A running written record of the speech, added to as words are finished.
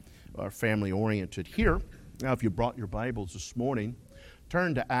are family-oriented here. Now, if you brought your Bibles this morning,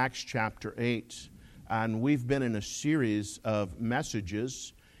 turn to Acts chapter 8. And we've been in a series of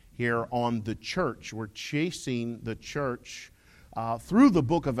messages here on the church. We're chasing the church through the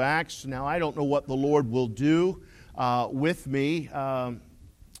book of Acts. Now, I don't know what the Lord will do with me.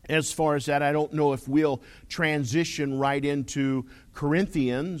 As far as that, I don't know if we'll transition right into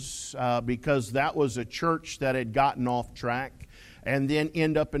Corinthians because that was a church that had gotten off track and then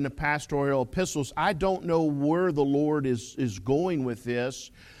end up in the pastoral epistles. I don't know where the Lord is going with this.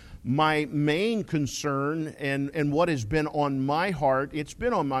 My main concern and what has been on my heart, it's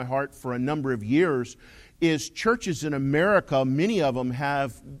been on my heart for a number of years, is churches in America, many of them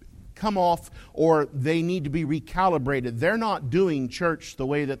have come off or they need to be recalibrated. They're not doing church the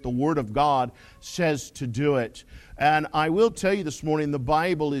way that the Word of God says to do it. And I will tell you this morning, the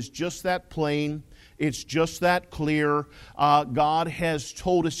Bible is just that plain. It's just that clear. God has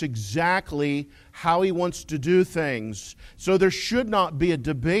told us exactly how He wants to do things. So there should not be a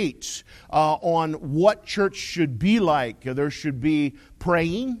debate on what church should be like. There should be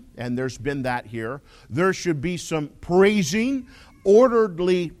praying, and there's been that here. There should be some praising,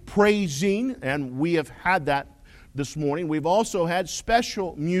 orderly praising, and we have had that this morning. We've also had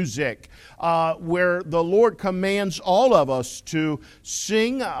special music where the Lord commands all of us to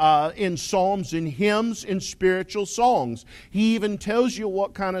sing in psalms, in hymns, in spiritual songs. He even tells you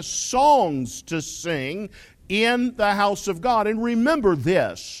what kind of songs to sing in the house of God. And remember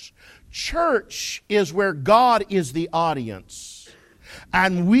this, church is where God is the audience,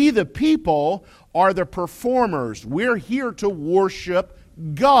 and we the people are the performers. We're here to worship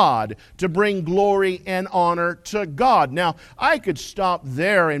God, to bring glory and honor to God. Now, I could stop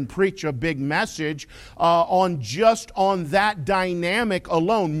there and preach a big message on that dynamic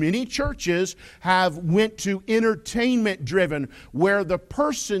alone. Many churches have went to entertainment driven, where the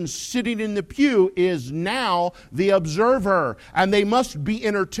person sitting in the pew is now the observer, and they must be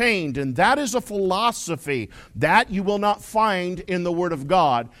entertained. And that is a philosophy that you will not find in the Word of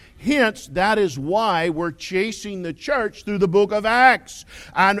God. Hence, that is why we're chasing the church through the book of Acts.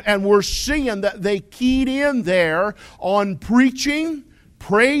 And we're seeing that they keyed in there on preaching,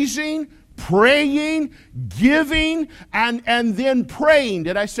 praising, praying, giving, and then praying.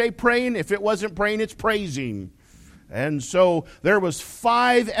 Did I say praying? If it wasn't praying, it's praising. And so there was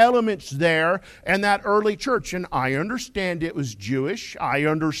 5 elements there in that early church. And I understand it was Jewish. I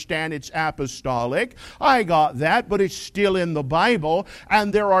understand it's apostolic. I got that, but it's still in the Bible.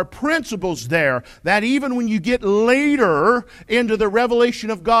 And there are principles there that even when you get later into the revelation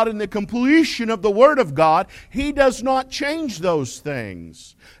of God and the completion of the Word of God, He does not change those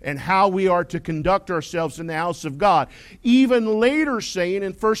things and how we are to conduct ourselves in the house of God. Even later saying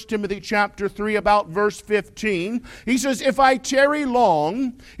in 1 Timothy chapter 3 about verse 15, he says, if I tarry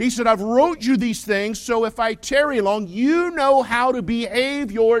long, he said, I've wrote you these things, so if I tarry long, you know how to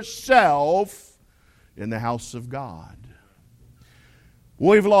behave yourself in the house of God.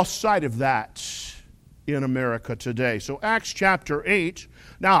 We've lost sight of that in America today. So Acts chapter 8,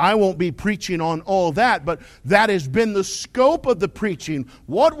 now I won't be preaching on all that, but that has been the scope of the preaching.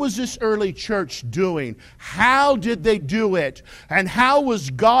 What was this early church doing? How did they do it? And how was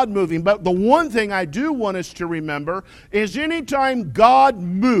God moving? But the one thing I do want us to remember is anytime God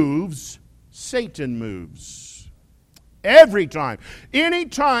moves, Satan moves. Every time.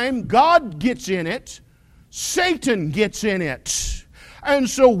 Anytime God gets in it, Satan gets in it. And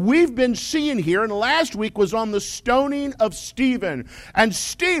so we've been seeing here, and last week was on the stoning of Stephen. And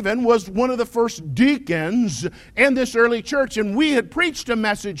Stephen was one of the first deacons in this early church, and we had preached a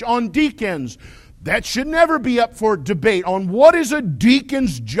message on deacons. That should never be up for debate on what is a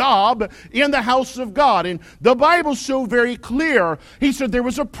deacon's job in the house of God. And the Bible's so very clear. He said there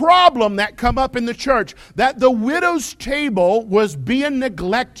was a problem that come up in the church, that the widow's table was being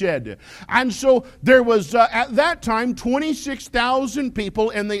neglected. And so there was, at that time, 26,000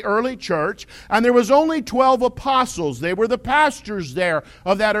 people in the early church, and there was only 12 apostles. They were the pastors there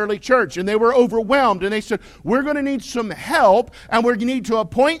of that early church, and they were overwhelmed. And they said, we're going to need some help, and we're going to need to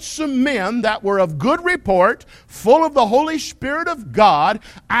appoint some men that were of good report, full of the Holy Spirit of God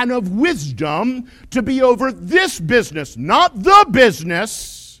and of wisdom to be over this business, not the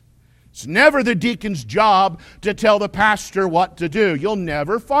business. It's never the deacon's job to tell the pastor what to do. You'll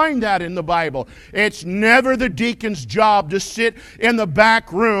never find that in the Bible. It's never the deacon's job to sit in the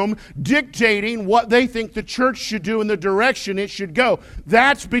back room dictating what they think the church should do and the direction it should go.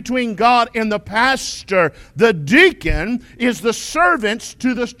 That's between God and the pastor. The deacon is the servant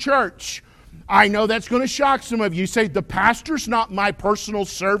to the church. I know that's going to shock some of you. You say, the pastor's not my personal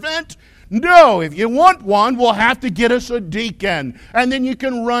servant? No, if you want one, we'll have to get us a deacon, and then you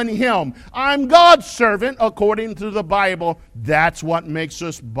can run him. I'm God's servant, according to the Bible. That's what makes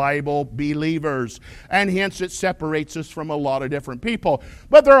us Bible believers, and hence it separates us from a lot of different people.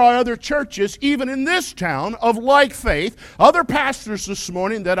 But there are other churches, even in this town, of like faith, other pastors this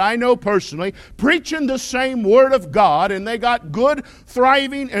morning that I know personally, preaching the same Word of God, and they got good,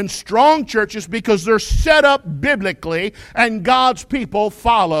 thriving, and strong churches because they're set up biblically, and God's people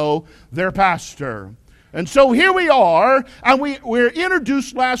follow their pastor. And so here we are, and we were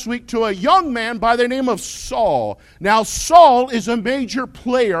introduced last week to a young man by the name of Saul. Now, Saul is a major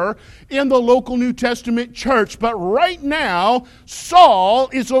player in the local New Testament church, but right now, Saul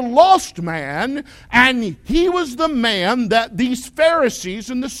is a lost man, and he was the man that these Pharisees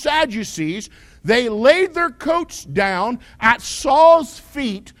and the Sadducees, they laid their coats down at Saul's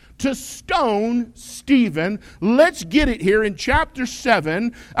feet to stone Stephen. Let's get it here in chapter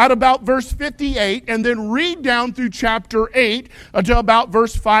 7 at about verse 58, and then read down through chapter 8 until about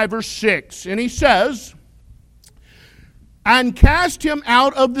verse 5 or 6. And he says, and cast him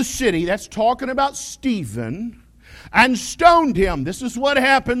out of the city, that's talking about Stephen, and stoned him. This is what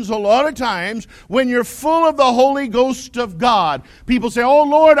happens a lot of times when you're full of the Holy Ghost of God. People say, oh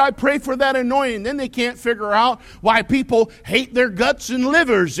Lord, I pray for that anointing. Then they can't figure out why people hate their guts and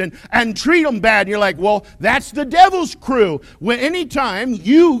livers and treat them bad. And you're like, well, that's the devil's crew. When anytime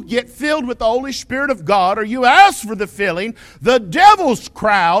you get filled with the Holy Spirit of God, or you ask for the filling, the devil's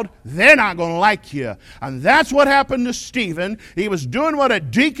crowd, they're not going to like you. And that's what happened to Stephen. He was doing what a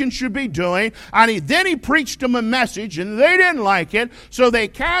deacon should be doing, and then he preached them a message, and they didn't like it, so they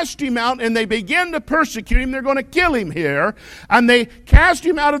cast him out, and they began to persecute him. They're going to kill him here. And they cast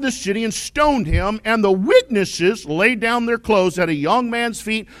him out of the city and stoned him, and the witnesses laid down their clothes at a young man's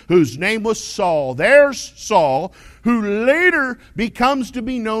feet, whose name was Saul. There's Saul, who later becomes to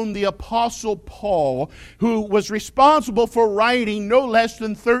be known the Apostle Paul, who was responsible for writing no less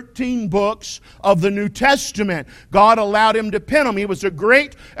than 13 books of the New Testament. God allowed him to pen them. He was a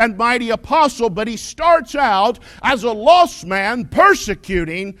great and mighty apostle, but he starts out as a lost man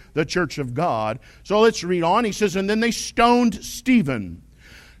persecuting the church of God. So let's read on. He says, and then they stoned Stephen.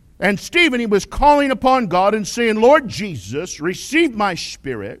 And Stephen, he was calling upon God and saying, Lord Jesus, receive my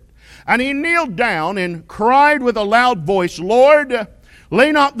spirit. And he kneeled down and cried with a loud voice, Lord,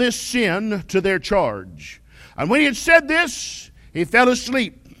 lay not this sin to their charge. And when he had said this, he fell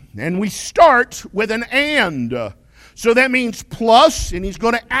asleep. And we start with an and. So that means plus, and he's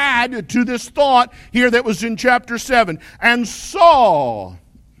going to add to this thought here that was in chapter 7. And Saul,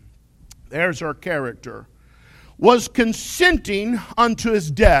 there's our character, was consenting unto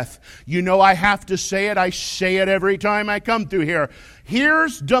his death. You know I have to say it. I say it every time I come through here.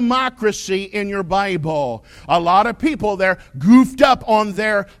 Here's democracy in your Bible. A lot of people, they're goofed up on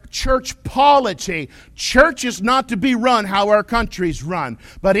their church polity. Church is not to be run how our country's run.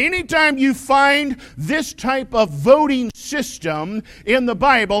 But anytime you find this type of voting system in the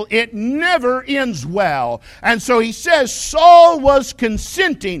Bible, it never ends well. And so he says Saul was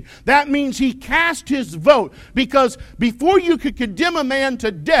consenting. That means he cast his vote. Because before you could condemn a man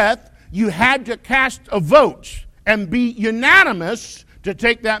to death, you had to cast a vote and be unanimous to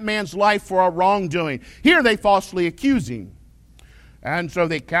take that man's life for a wrongdoing. Here they falsely accuse him. And so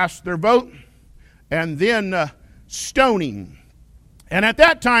they cast their vote and then stoning. And at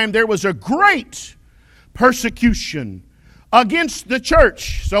that time there was a great persecution against the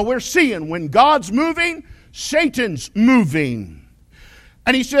church. So we're seeing when God's moving, Satan's moving.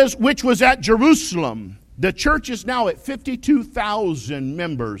 And he says, which was at Jerusalem. The church is now at 52,000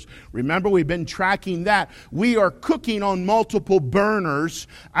 members. Remember, we've been tracking that. We are cooking on multiple burners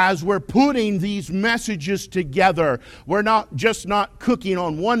as we're putting these messages together. We're not cooking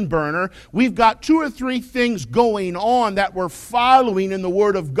on one burner. We've got 2 or 3 things going on that we're following in the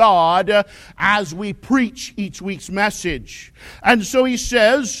Word of God as we preach each week's message. And so he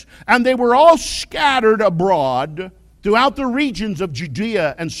says, and they were all scattered abroad throughout the regions of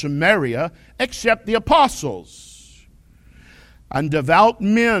Judea and Samaria, except the apostles. And devout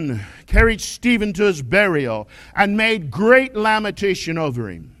men carried Stephen to his burial and made great lamentation over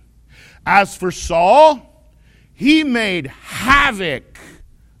him. As for Saul, he made havoc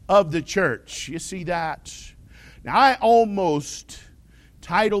of the church. You see that? Now, I almost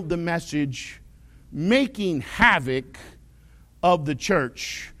titled the message, Making Havoc of the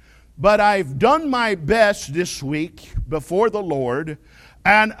Church. But I've done my best this week before the Lord,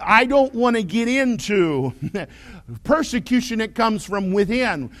 And I don't want to get into persecution that comes from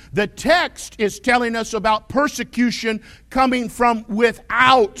within. The text is telling us about persecution coming from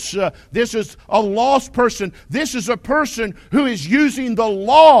without. This is a lost person. This is a person who is using the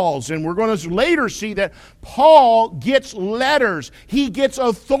laws. And we're going to later see that Paul gets letters. He gets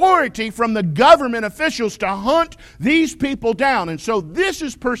authority from the government officials to hunt these people down. And so this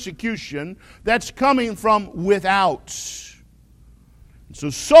is persecution that's coming from without. So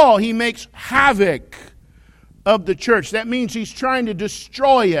Saul, he makes havoc of the church. That means he's trying to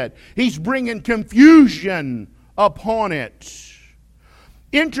destroy it. He's bringing confusion upon it.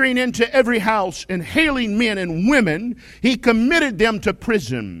 Entering into every house and hailing men and women, he committed them to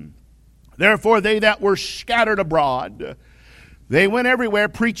prison. Therefore they that were scattered abroad, they went everywhere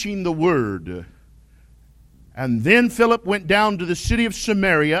preaching the word. And then Philip went down to the city of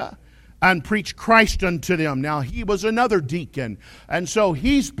Samaria and preached Christ unto them. Now he was another deacon, and so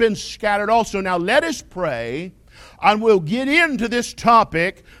he's been scattered also. Now let us pray, and we'll get into this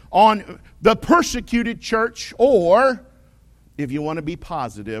topic on the persecuted church, or, if you want to be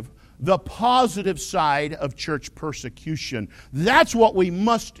positive, the positive side of church persecution. That's what we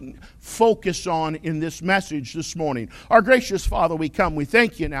must focus on in this message this morning. Our gracious Father, we come, we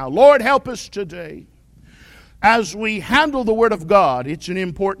thank you now. Lord, help us today. As we handle the Word of God, it's an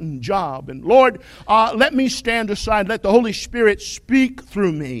important job. And Lord, let me stand aside. Let the Holy Spirit speak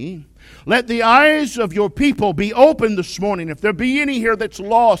through me. Let the eyes of your people be open this morning. If there be any here that's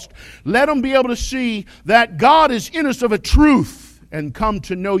lost, let them be able to see that God is in us of a truth and come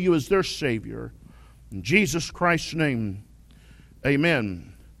to know you as their Savior. In Jesus Christ's name,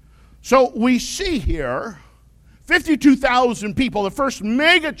 amen. So we see here 52,000 people, the first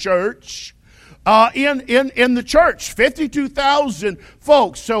mega church in the church, 52,000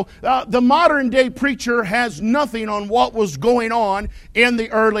 folks. So the modern day preacher has nothing on what was going on in the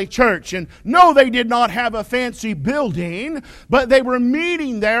early church. And no, they did not have a fancy building, but they were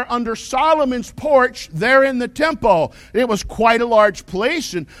meeting there under Solomon's porch there in the temple. It was quite a large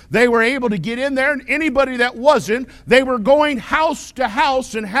place, and they were able to get in there, and anybody that wasn't, they were going house to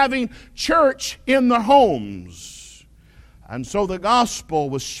house and having church in their homes. And so the gospel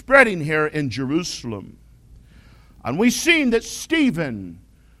was spreading here in Jerusalem. And we've seen that Stephen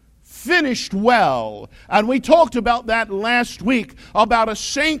finished well. And we talked about that last week, about a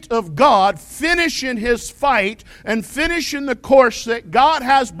saint of God finishing his fight and finishing the course that God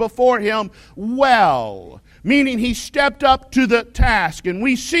has before him well. Meaning he stepped up to the task. And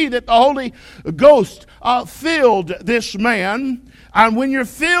we see that the Holy Ghost filled this man. And when you're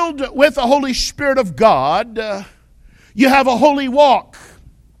filled with the Holy Spirit of God, you have a holy walk.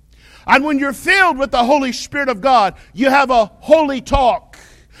 And when you're filled with the Holy Spirit of God, you have a holy talk.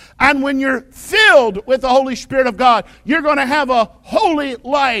 And when you're filled with the Holy Spirit of God, you're going to have a holy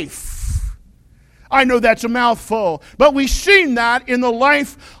life. I know that's a mouthful, but we've seen that in the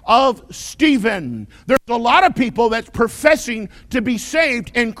life of Stephen. There's a lot of people that's professing to be saved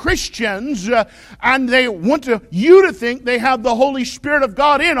and Christians, and they want you to think they have the Holy Spirit of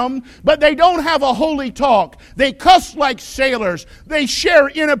God in them, but they don't have a holy talk. They cuss like sailors. They share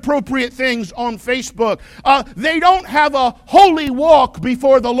inappropriate things on Facebook. They don't have a holy walk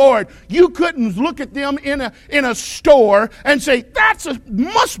before the Lord. You couldn't look at them in a store and say,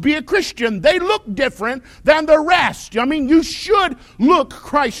 must be a Christian. They look different than the rest. I mean, you should look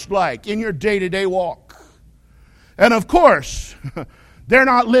Christ-like in your day-to-day walk. And of course, they're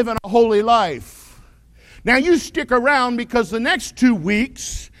not living a holy life. Now you stick around, because the next 2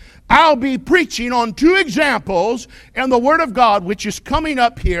 weeks I'll be preaching on 2 examples in the Word of God, which is coming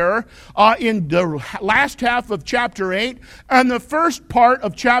up here in the last half of chapter 8 and the first part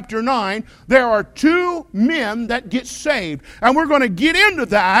of chapter 9. There are 2 men that get saved. And we're going to get into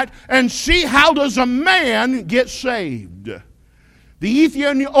that and see, how does a man get saved. The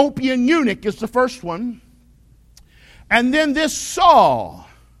Ethiopian eunuch is the first one. And then this Saul,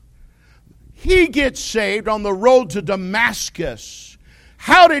 he gets saved on the road to Damascus.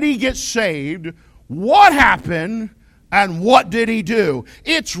 How did he get saved? What happened? And what did he do?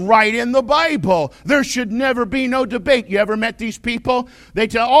 It's right in the Bible. There should never be no debate. You ever met these people? They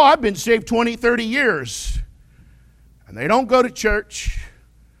tell, I've been saved 20, 30 years. And they don't go to church.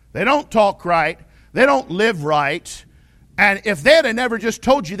 They don't talk right. They don't live right. And if they'd have never just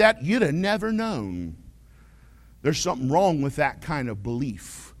told you that, you'd have never known. There's something wrong with that kind of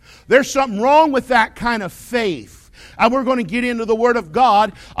belief. There's something wrong with that kind of faith. And we're going to get into the Word of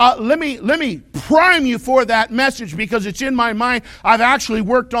God. Let me prime you for that message, because it's in my mind. I've actually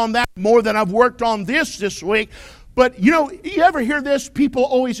worked on that more than I've worked on this week. But, you ever hear this? People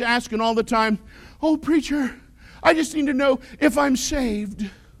always asking all the time, preacher, I just need to know if I'm saved.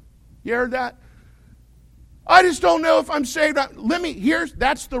 You heard that? I just don't know if I'm saved.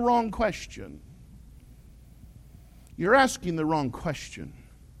 That's the wrong question. You're asking the wrong question.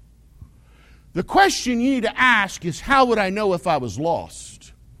 The question you need to ask is, how would I know if I was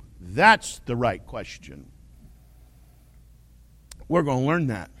lost? That's the right question. We're going to learn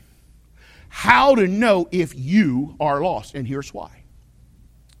that. How to know if you are lost. And here's why.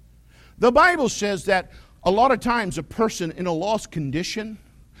 The Bible says that a lot of times a person in a lost condition,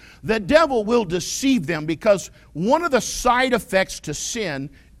 the devil will deceive them, because one of the side effects to sin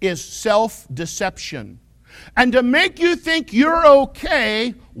is self-deception. And to make you think you're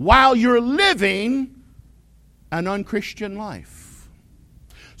okay while you're living an unchristian life.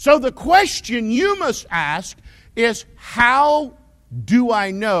 So the question you must ask is, how do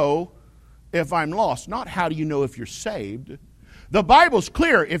I know if I'm lost? Not how do you know if you're saved. The Bible's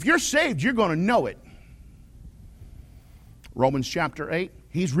clear. If you're saved, you're going to know it. Romans chapter 8,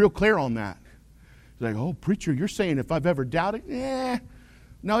 he's real clear on that. He's like, oh, preacher, you're saying if I've ever doubted?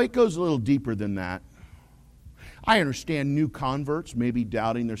 No, it goes a little deeper than that. I understand new converts maybe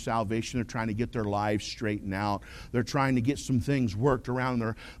doubting their salvation. They're trying to get their lives straightened out. They're trying to get some things worked around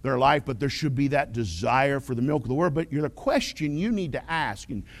their life, but there should be that desire for the milk of the Word. But the question you need to ask,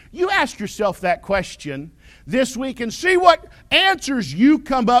 and you ask yourself that question this week and see what answers you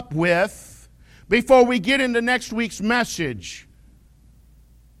come up with before we get into next week's message.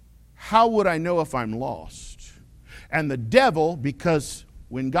 How would I know if I'm lost? And the devil, because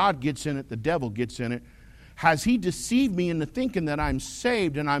when God gets in it, the devil gets in it. Has he deceived me into thinking that I'm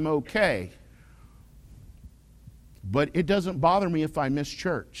saved and I'm okay? But it doesn't bother me if I miss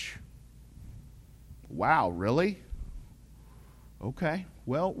church. Wow, really? Okay,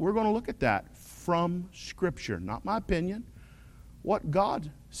 well, we're going to look at that from Scripture. Not my opinion. What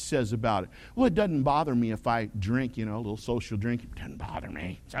God says about it. Well, it doesn't bother me if I drink, a little social drink. It doesn't bother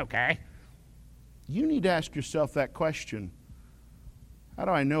me. It's okay. You need to ask yourself that question. How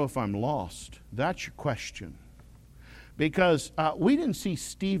do I know if I'm lost? That's your question. Because we didn't see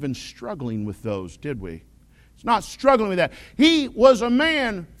Stephen struggling with those, did we? He's not struggling with that. He was a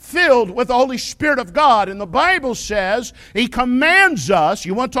man filled with the Holy Spirit of God. And the Bible says he commands us.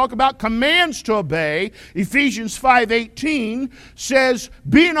 You want to talk about commands to obey? Ephesians 5:18 says,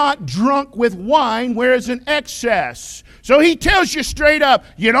 be not drunk with wine, whereas in excess. So he tells you straight up,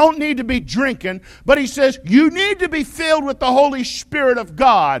 you don't need to be drinking, but he says you need to be filled with the Holy Spirit of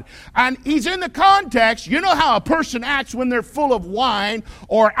God. And he's in the context, you know how a person acts when they're full of wine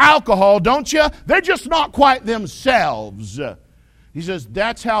or alcohol, don't you? They're just not quite themselves. He says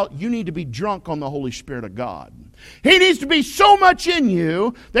that's how you need to be drunk on the Holy Spirit of God. He needs to be so much in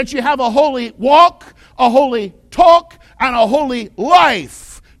you that you have a holy walk, a holy talk, and a holy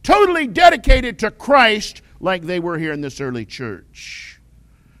life, totally dedicated to Christ, like they were here in this early church.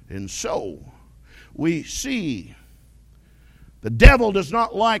 And so, we see the devil does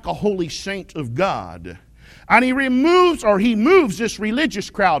not like a holy saint of God. And he moves this religious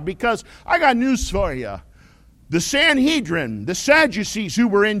crowd, because I got news for you. The Sanhedrin, the Sadducees who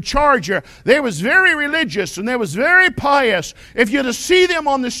were in charge here, they was very religious and they was very pious. If you'd have seen them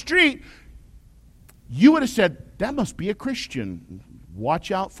on the street, you would have said, that must be a Christian. Watch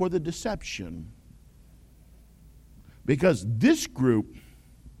out for the deception. Because this group,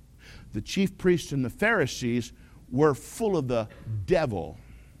 the chief priests and the Pharisees, were full of the devil.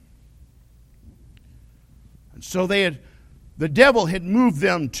 And so the devil had moved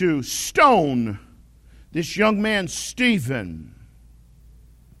them to stone this young man Stephen.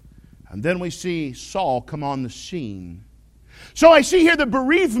 And then we see Saul come on the scene. So I see here the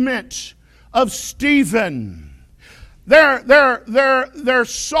bereavement of Stephen. They're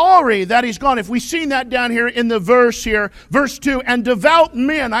sorry that he's gone. If we've seen that down here in the verse here, verse 2, and devout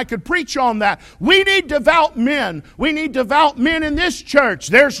men, I could preach on that. We need devout men. We need devout men in this church.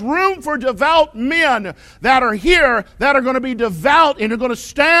 There's room for devout men that are here that are going to be devout and are going to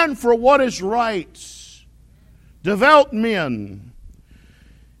stand for what is right. Devout men.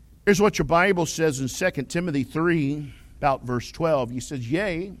 Here's what your Bible says in 2 Timothy 3, about verse 12. He says,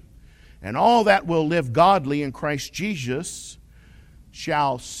 yea, and all that will live godly in Christ Jesus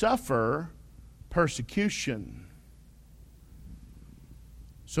shall suffer persecution.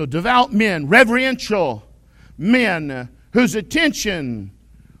 So devout men, reverential men whose attention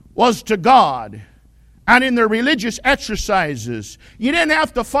was to God and in their religious exercises. You didn't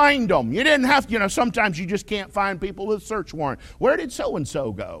have to find them. You didn't have to, sometimes you just can't find people with a search warrant. Where did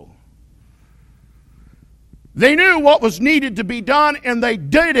so-and-so go? They knew what was needed to be done, and they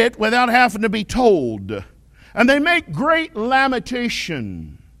did it without having to be told. And they make great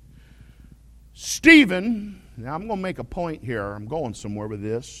lamentation. Stephen now I'm going to make a point here. I'm going somewhere with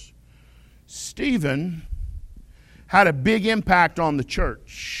this. Stephen had a big impact on the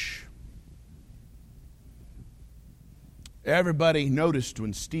church. Everybody noticed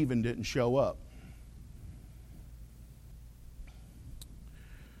when Stephen didn't show up.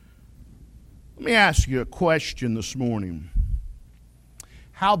 Let me ask you a question this morning.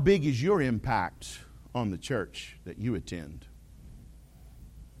 How big is your impact on the church that you attend?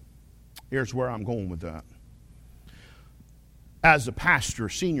 Here's where I'm going with that. As a pastor,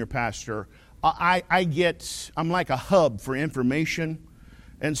 senior pastor, I'm like a hub for information.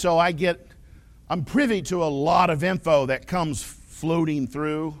 And so I'm privy to a lot of info that comes floating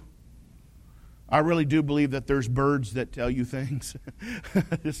through. I really do believe that there's birds that tell you things.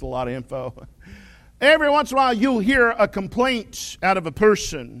 Just a lot of info. Every once in a while you'll hear a complaint out of a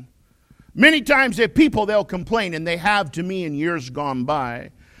person. Many times they'll complain, and they have to me in years gone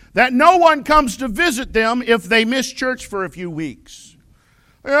by, that no one comes to visit them if they miss church for a few weeks.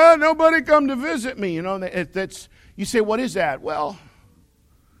 Nobody come to visit me. You know, you say, what is that? Well,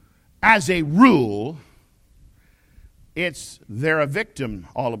 as a rule, they're a victim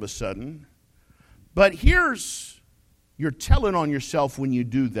all of a sudden. But you're telling on yourself when you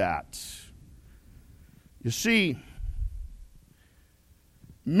do that. You see,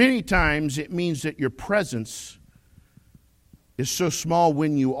 many times it means that your presence is so small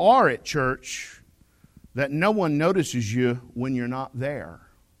when you are at church that no one notices you when you're not there.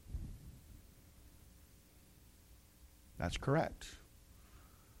 That's correct.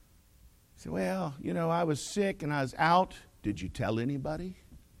 You say, well, I was sick and I was out. Did you tell anybody?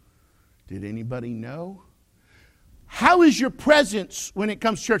 Did anybody know? How is your presence when it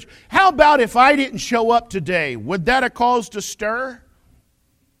comes to church? How about if I didn't show up today? Would that have caused a stir?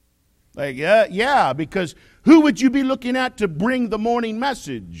 Like, yeah, because who would you be looking at to bring the morning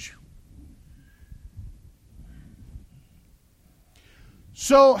message?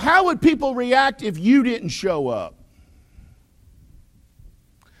 So how would people react if you didn't show up?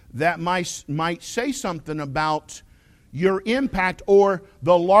 That might say something about your impact or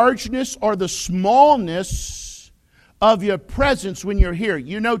the largeness or the smallness of your presence when you're here.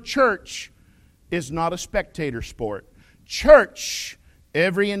 Church is not a spectator sport. Church,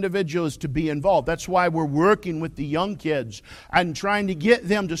 every individual is to be involved. That's why we're working with the young kids and trying to get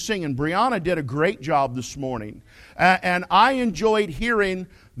them to sing. And Brianna did a great job this morning. And I enjoyed hearing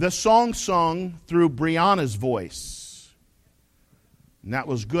the song sung through Brianna's voice. And that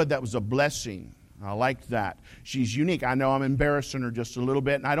was good. That was a blessing. I liked that. She's unique. I know I'm embarrassing her just a little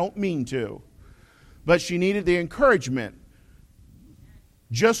bit, and I don't mean to. But she needed the encouragement.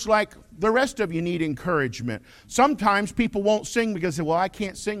 Just like the rest of you need encouragement. Sometimes people won't sing because they say, well, I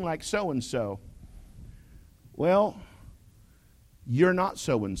can't sing like so-and-so. Well, you're not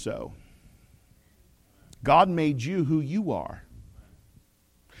so-and-so. God made you who you are.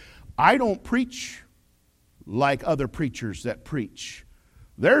 I don't preach like other preachers that preach.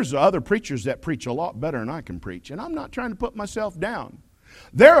 There's other preachers that preach a lot better than I can preach. And I'm not trying to put myself down.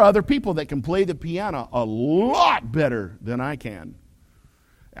 There are other people that can play the piano a lot better than I can.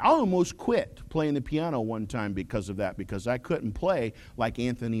 I almost quit playing the piano one time because of that, because I couldn't play like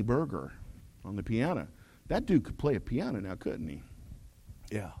Anthony Berger on the piano. That dude could play a piano now, couldn't he?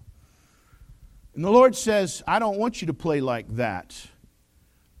 Yeah. And the Lord says, I don't want you to play like that.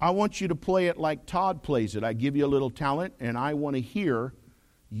 I want you to play it like Todd plays it. I give you a little talent, and I want to hear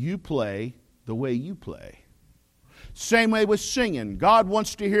you play the way you play. Same way with singing. God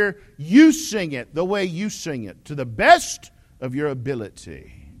wants to hear you sing it the way you sing it, to the best of your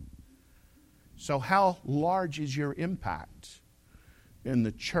ability. So how large is your impact in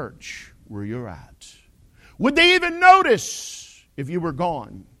the church where you're at? Would they even notice if you were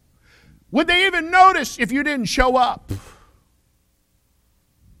gone? Would they even notice if you didn't show up?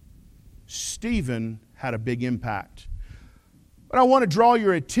 Stephen had a big impact. But I want to draw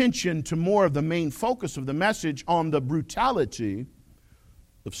your attention to more of the main focus of the message on the brutality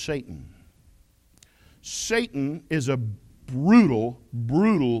of Satan. Satan is a brutal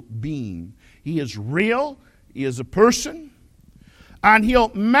being. He is real. He is a person. And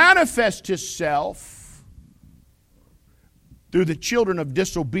he'll manifest himself through the children of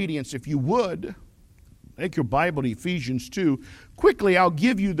disobedience, if you would. Take your Bible to Ephesians 2. Quickly, I'll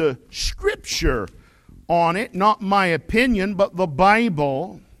give you the scripture on it. Not my opinion, but the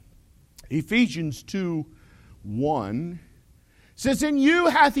Bible. Ephesians 2:1 says, "In you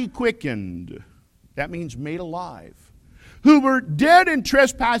hath he quickened," that means made alive, "who were dead in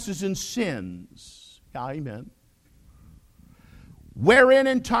trespasses and sins." Amen. Wherein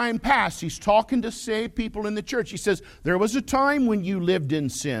in time past, he's talking to saved people in the church. He says, there was a time when you lived in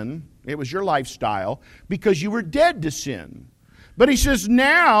sin. It was your lifestyle because you were dead to sin. But he says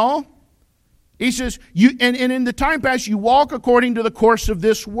now, he says, and in the time past, you walk according to the course of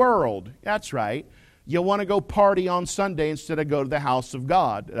this world. That's right. You want to go party on Sunday instead of go to the house of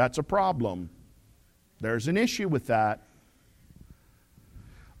God. That's a problem. There's an issue with that.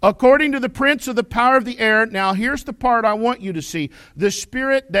 According to the prince of the power of the air. Now here's the part I want you to see. The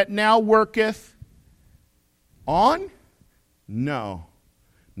spirit that now worketh on? No.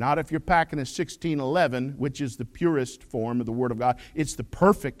 Not if you're packing a 1611, which is the purest form of the Word of God. It's the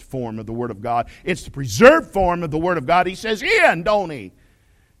perfect form of the Word of God. It's the preserved form of the Word of God. He says in, don't he?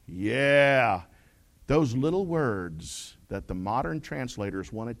 Yeah. Those little words that the modern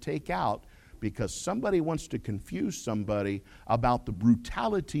translators want to take out because somebody wants to confuse somebody about the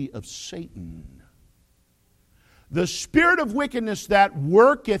brutality of Satan. The spirit of wickedness that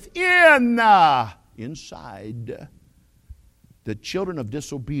worketh inside the children of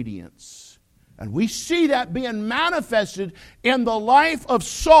disobedience. And we see that being manifested in the life of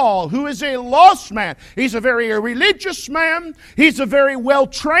Saul, who is a lost man. He's a very religious man. He's a very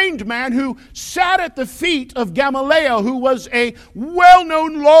well-trained man who sat at the feet of Gamaliel, who was a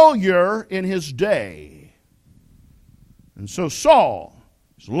well-known lawyer in his day. And so Saul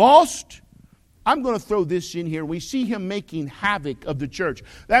is lost. I'm going to throw this in here. We see him making havoc of the church.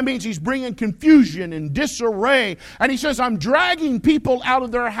 That means he's bringing confusion and disarray. And he says, I'm dragging people out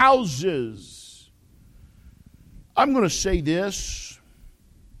of their houses. I'm going to say this.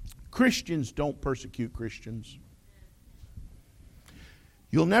 Christians don't persecute Christians.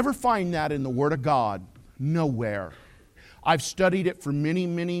 You'll never find that in the Word of God. Nowhere. I've studied it for many,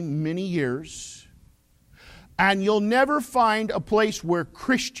 many, many years. And you'll never find a place where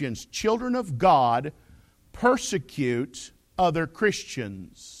Christians, children of God, persecute other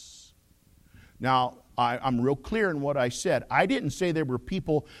Christians. Now, I'm real clear in what I said. I didn't say there were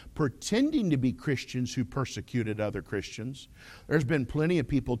people pretending to be Christians who persecuted other Christians. There's been plenty of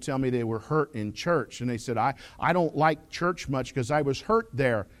people tell me they were hurt in church. And they said, I don't like church much because I was hurt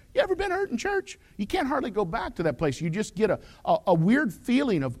there. You ever been hurt in church? You can't hardly go back to that place. You just get a weird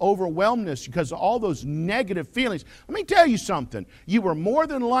feeling of overwhelmness because of all those negative feelings. Let me tell you something. You were more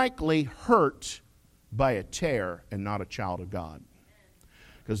than likely hurt by a tear and not a child of God.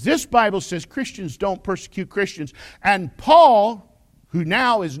 Because this Bible says Christians don't persecute Christians. And Paul, who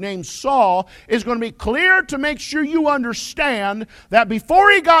now is named Saul, is going to be clear to make sure you understand that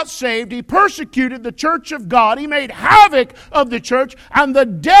before he got saved, he persecuted the church of God. He made havoc of the church, and the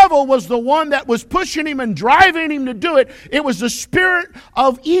devil was the one that was pushing him and driving him to do it. It was the spirit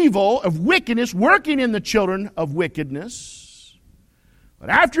of evil, of wickedness, working in the children of wickedness. But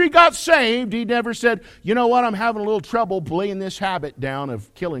after he got saved, he never said, you know what, I'm having a little trouble laying this habit down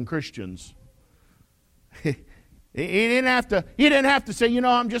of killing Christians. He didn't have to say, you know,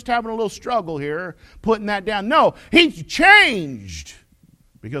 I'm just having a little struggle here, putting that down. No, he changed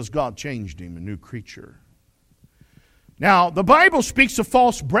because God changed him, a new creature. Now, the Bible speaks of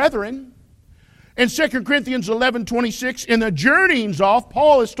false brethren. In 2 Corinthians 11:26, in the journeyings off,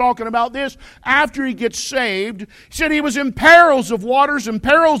 Paul is talking about this after he gets saved. He said he was in perils of waters, in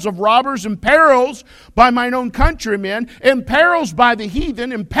perils of robbers, in perils by mine own countrymen, in perils by the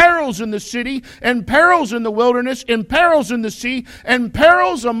heathen, in perils in the city, in perils in the wilderness, in perils in the sea, in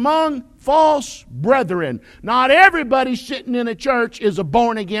perils among false brethren. Not everybody sitting in a church is a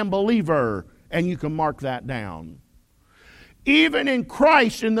born-again believer, and you can mark that down. Even in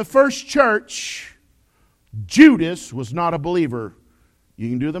Christ, in the first church, Judas was not a believer. You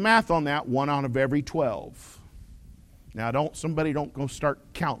can do the math on that, 1 out of every 12. Now, don't go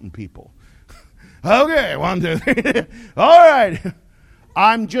start counting people. Okay, 1, 2, 3. All right.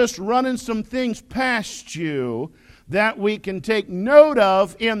 I'm just running some things past you that we can take note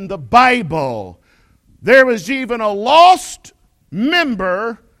of in the Bible. There was even a lost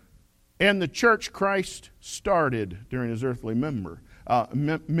member in the church Christ started during his earthly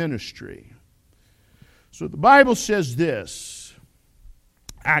ministry. So the Bible says this,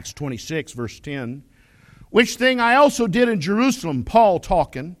 Acts 26, verse 10, which thing I also did in Jerusalem, Paul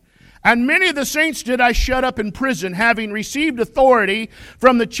talking, and many of the saints did I shut up in prison, having received authority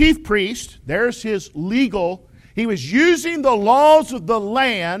from the chief priest. There's his legal. He was using the laws of the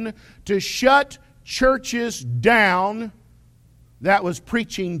land to shut churches down that was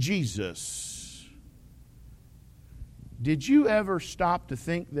preaching Jesus. Did you ever stop to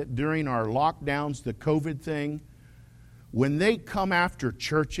think that during our lockdowns, the COVID thing, when they come after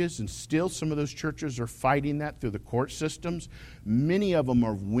churches, and still some of those churches are fighting that through the court systems, many of them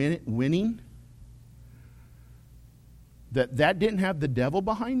are winning, that didn't have the devil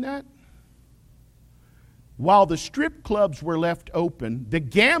behind that? while the strip clubs were left open, the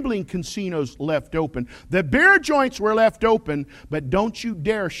gambling casinos left open, the beer joints were left open, but don't you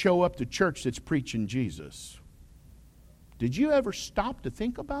dare show up to church that's preaching Jesus. Did you ever stop to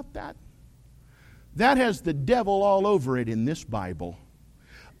think about that? That has the devil all over it in this Bible.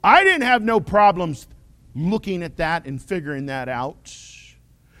 I didn't have no problems looking at that and figuring that out.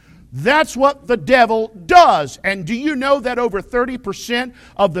 That's what the devil does. And do you know that over 30%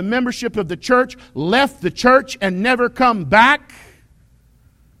 of the membership of the church left the church and never come back?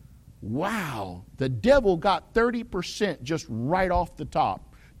 Wow. The devil got 30% just right off the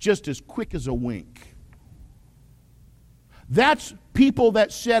top, just as quick as a wink. That's people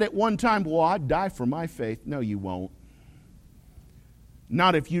that said at one time, well, I'd die for my faith. No, you won't.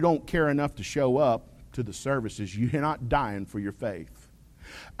 Not if you don't care enough to show up to the services. You're not dying for your faith.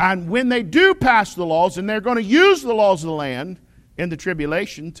 And when they do pass the laws, and they're going to use the laws of the land in the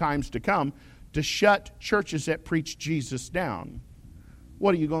tribulation times to come to shut churches that preach Jesus down,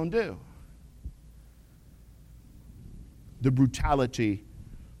 what are you going to do? The brutality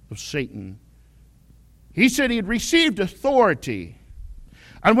of Satan. He said he had received authority.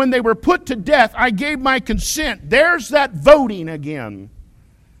 And when they were put to death, I gave my consent. There's that voting again.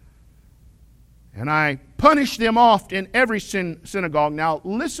 And I punished them oft in every synagogue. Now,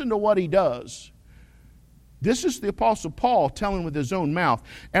 listen to what he does. This is the Apostle Paul telling with his own mouth.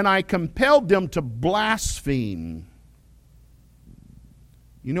 And I compelled them to blaspheme.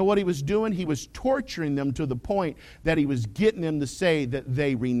 You know what he was doing? He was torturing them to the point that he was getting them to say that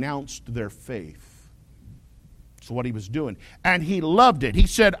they renounced their faith. That's what he was doing. And he loved it. He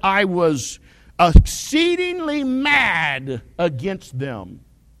said, I was exceedingly mad against them.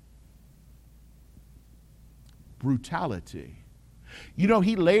 Brutality. You know,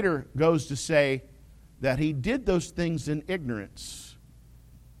 he later goes to say that he did those things in ignorance.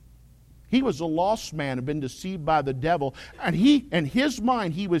 He was a lost man, had been deceived by the devil, and in his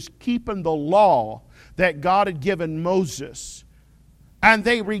mind, he was keeping the law that God had given Moses. And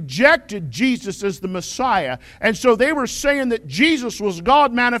they rejected Jesus as the Messiah. And so they were saying that Jesus was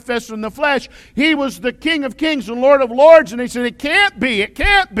God manifested in the flesh. He was the King of kings and Lord of lords. And they said, it can't be. It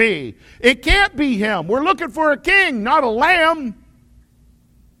can't be. It can't be him. We're looking for a king, not a lamb.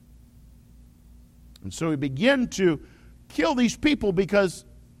 And so he began to kill these people because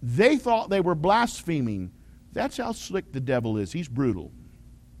they thought they were blaspheming. That's how slick the devil is. He's brutal.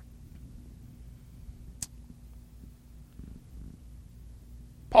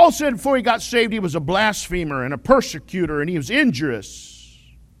 Paul said before he got saved he was a blasphemer and a persecutor and he was injurious.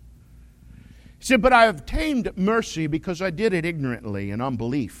 He said, but I obtained mercy because I did it ignorantly in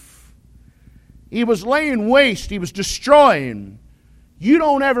unbelief. He was laying waste. He was destroying. You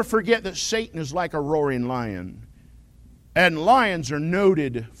don't ever forget that Satan is like a roaring lion. And lions are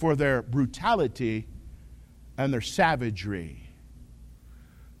noted for their brutality and their savagery.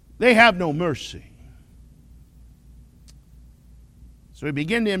 They have no mercy. So he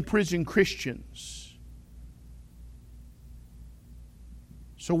began to imprison Christians.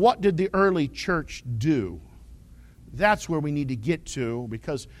 So what did the early church do? That's where we need to get to,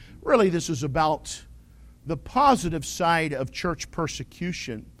 because really this is about the positive side of church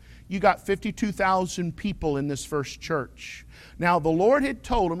persecution. You got 52,000 people in this first church. Now the Lord had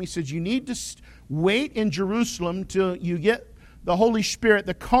told him, he said, you need to wait in Jerusalem till you get the Holy Spirit,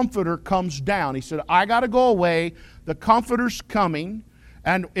 the Comforter comes down. He said, I got to go away. The Comforter's coming.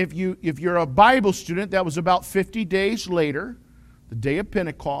 And if you're a Bible student, that was about 50 days later, the day of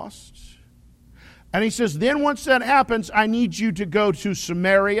Pentecost. And he says, then once that happens, I need you to go to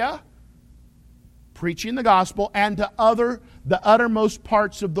Samaria, preaching the gospel, and to the uttermost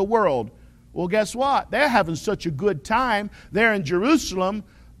parts of the world. Well, guess what? They're having such a good time there in Jerusalem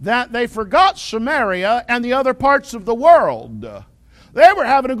that they forgot Samaria and the other parts of the world. They were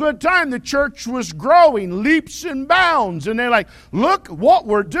having a good time. The church was growing leaps and bounds. And they're like, look what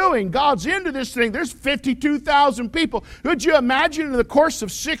we're doing. God's into this thing. There's 52,000 people. Could you imagine in the course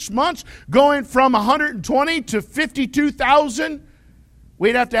of 6 months going from 120 to 52,000?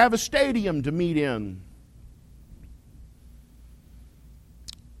 We'd have to have a stadium to meet in.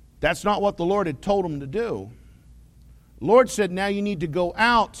 That's not what the Lord had told them to do. The Lord said, now you need to go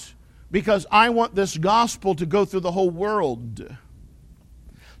out because I want this gospel to go through the whole world.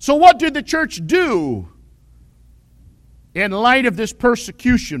 So what did the church do in light of this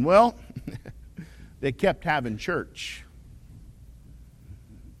persecution? Well, they kept having church.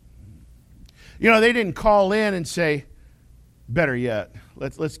 You know, they didn't call in and say, better yet,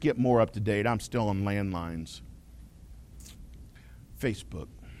 let's get more up to date. I'm still on landlines. Facebook.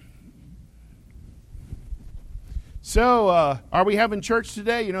 So, are we having church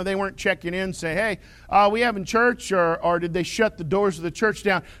today? You know, they weren't checking in, say, hey, are we having church, or did they shut the doors of the church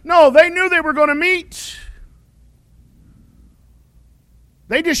down? No, they knew they were going to meet.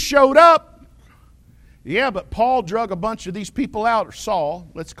 They just showed up. Yeah, but Paul drug a bunch of these people out, or Saul,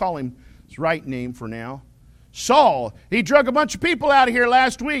 let's call him his right name for now. Saul, he drug a bunch of people out of here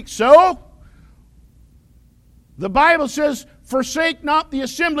last week. So, the Bible says, forsake not the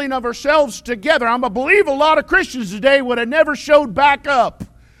assembling of ourselves together. I believe a lot of Christians today would have never showed back up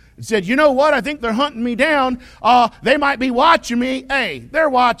and said, you know what, I think they're hunting me down. They might be watching me. Hey, they're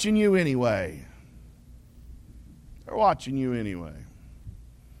watching you anyway. They're watching you anyway.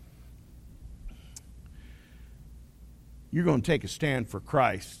 You're going to take a stand for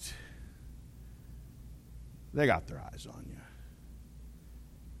Christ. They got their eyes on you.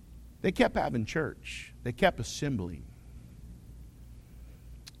 They kept having church. They kept assembling.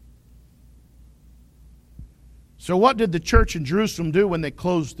 So what did the church in Jerusalem do when they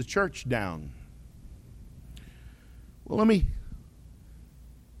closed the church down? Well, let me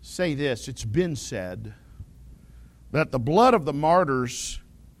say this. It's been said that the blood of the martyrs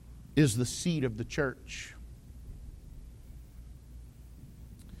is the seed of the church.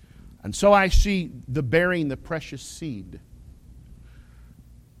 And so I see the bearing the precious seed.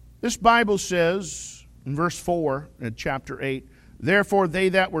 This Bible says in verse 4 in chapter 8, therefore they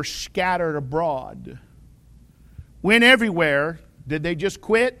that were scattered abroad went everywhere. Did they just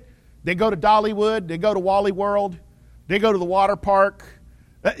quit? They go to Dollywood? They go to Wally World? They go to the water park?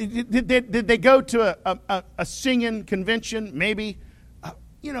 Did they go to a singing convention? Maybe.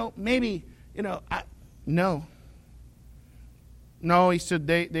 No. No, he said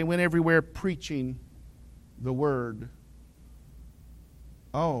they went everywhere preaching the word.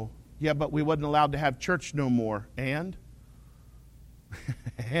 Oh, yeah, but we wasn't allowed to have church no more. And?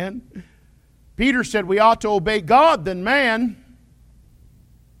 And? Peter said we ought to obey God than man.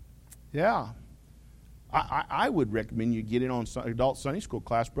 Yeah. I would recommend you get in on adult Sunday school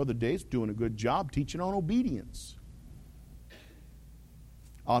class. Brother Dave's doing a good job teaching on obedience.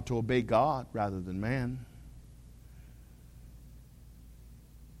 Ought to obey God rather than man.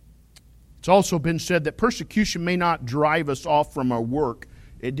 It's also been said that persecution may not drive us off from our work.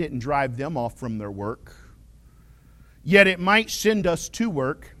 It didn't drive them off from their work. Yet it might send us to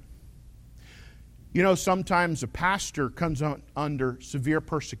work. You know, sometimes a pastor comes under severe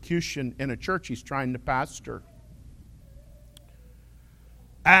persecution in a church he's trying to pastor.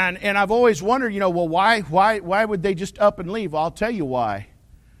 And I've always wondered, well, why would they just up and leave? Well, I'll tell you why.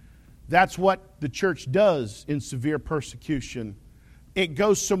 That's what the church does in severe persecution. It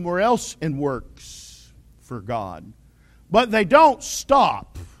goes somewhere else and works for God. But they don't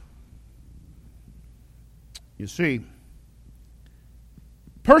stop. You see,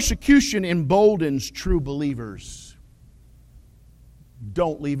 persecution emboldens true believers.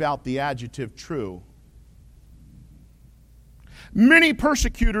 Don't leave out the adjective true. Many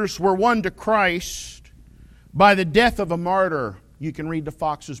persecutors were won to Christ by the death of a martyr. You can read the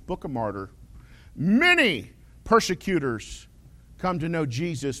Fox's Book of Martyr. Many persecutors come to know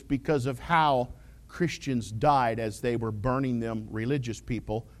Jesus because of how Christians died as they were burning them, religious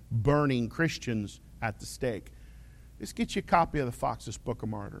people, burning Christians at the stake. Let's get you a copy of the Fox's Book of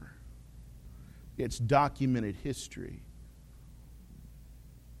Martyr. It's documented history.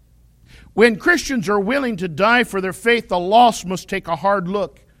 When Christians are willing to die for their faith, the lost must take a hard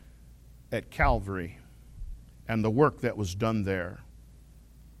look at Calvary and the work that was done there.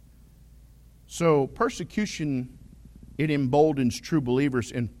 So persecution, it emboldens true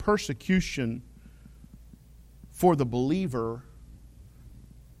believers, and persecution for the believer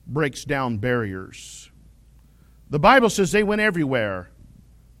breaks down barriers. The Bible says they went everywhere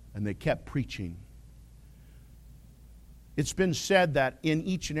and they kept preaching. It's been said that in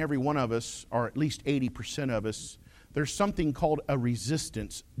each and every one of us, or at least 80% of us, there's something called a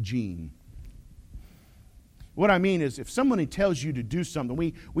resistance gene. What I mean is, if somebody tells you to do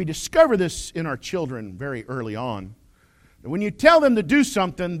something, we discover this in our children very early on. When you tell them to do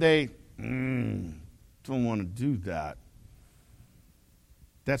something, they don't want to do that.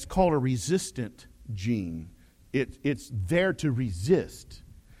 That's called a resistant gene. It's there to resist.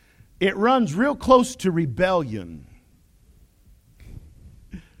 It runs real close to rebellion.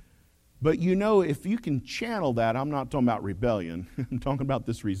 But if you can channel that, I'm not talking about rebellion. I'm talking about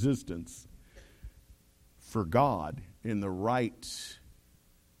this resistance for God in the right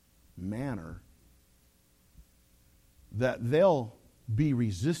manner, that they'll be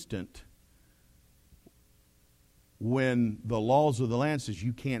resistant when the laws of the land says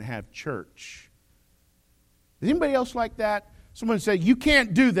you can't have church. Is anybody else like that? Someone say, you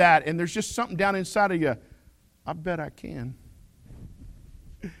can't do that, and there's just something down inside of you. I bet I can.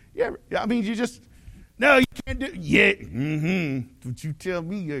 Yeah, I mean, you just, no, you can't do it. Yeah, but you tell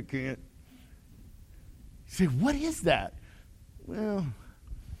me you can't. You say, what is that? Well,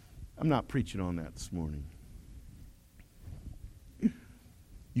 I'm not preaching on that this morning.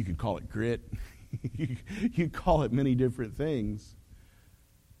 You can call it grit. You can call it many different things.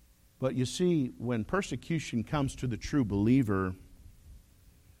 But you see, when persecution comes to the true believer,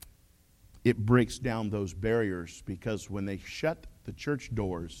 it breaks down those barriers, because when they shut the church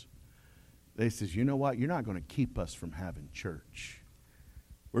doors, they says, you know what? You're not going to keep us from having church.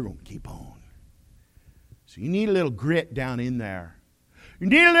 We're going to keep on. So you need a little grit down in there. You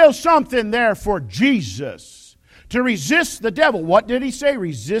need a little something there for Jesus to resist the devil. What did he say?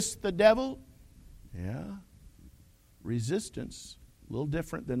 Resist the devil? Yeah. Resistance. A little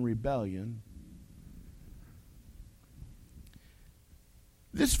different than rebellion.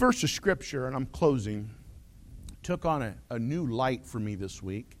 This verse of Scripture, and I'm closing, took on a new light for me this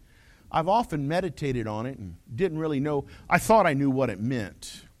week. I've often meditated on it and didn't really know. I thought I knew what it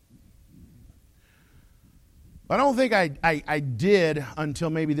meant. I don't think I did until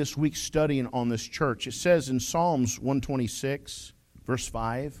maybe this week studying on this church. It says in Psalms 126, verse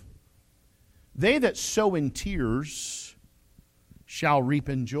 5, they that sow in tears shall reap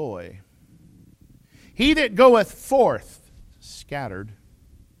in joy. He that goeth forth scattered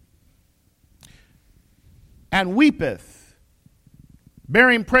and weepeth,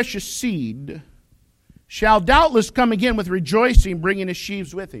 bearing precious seed, shall doubtless come again with rejoicing, bringing his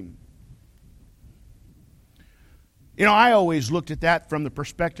sheaves with him. You know, I always looked at that from the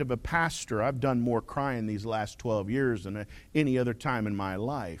perspective of a pastor. I've done more crying these last 12 years than any other time in my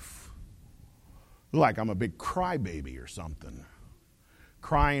life. Like I'm a big crybaby or something.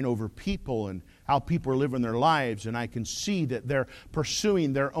 Crying over people and how people are living their lives, and I can see that they're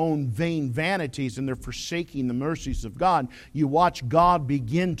pursuing their own vain vanities and they're forsaking the mercies of God. You watch God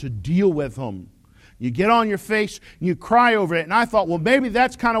begin to deal with them. You get on your face and you cry over it, and I thought, well, maybe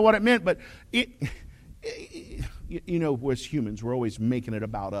that's kind of what it meant, but you know, as humans, we're always making it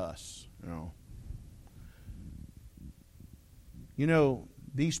about us. You know,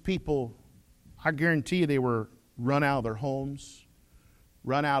 these people, I guarantee you, they were run out of their homes,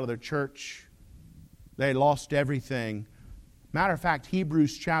 run out of their church. They lost everything. Matter of fact,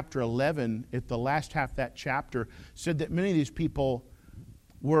 Hebrews chapter 11, at the last half of that chapter, said that many of these people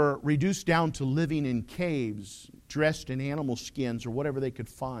were reduced down to living in caves, dressed in animal skins or whatever they could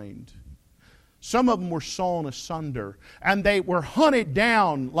find. Some of them were sawn asunder, and they were hunted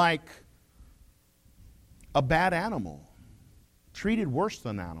down like a bad animal, treated worse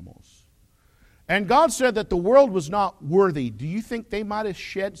than animals. And God said that the world was not worthy. Do you think they might have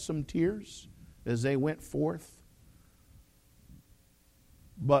shed some tears as they went forth?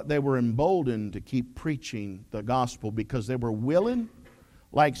 But they were emboldened to keep preaching the gospel because they were willing,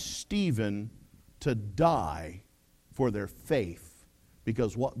 like Stephen, to die for their faith,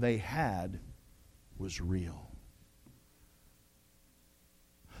 because what they had was real.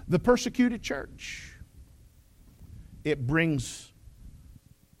 The persecuted church, it brings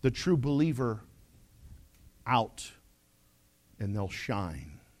the true believer out, and they'll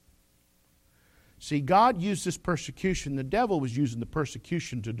shine. See, God used this persecution. The devil was using the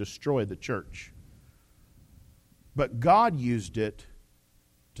persecution to destroy the church. But God used it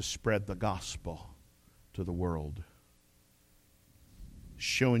to spread the gospel to the world,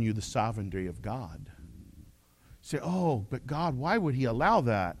 showing you the sovereignty of God. Say, oh, but God, why would He allow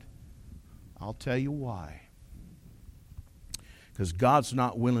that? I'll tell you why. Because God's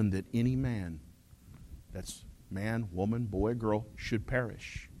not willing that any man, that's man, woman, boy, girl, should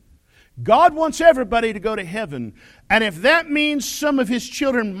perish. God wants everybody to go to heaven. And if that means some of His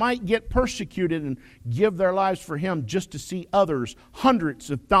children might get persecuted and give their lives for Him just to see others, hundreds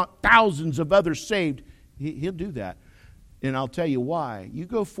if not thousands of others saved, He'll do that. And I'll tell you why. You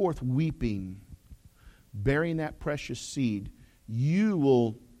go forth weeping, bearing that precious seed, you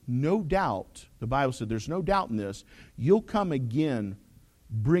will no doubt, the Bible said there's no doubt in this, you'll come again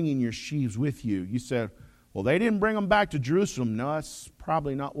bringing your sheaves with you. You said, well, they didn't bring them back to Jerusalem. No, that's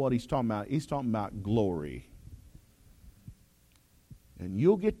probably not what he's talking about. He's talking about glory. And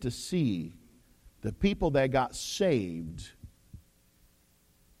you'll get to see the people that got saved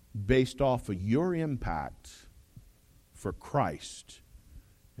based off of your impact for Christ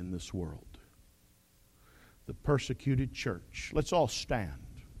in this world. The persecuted church. Let's all stand.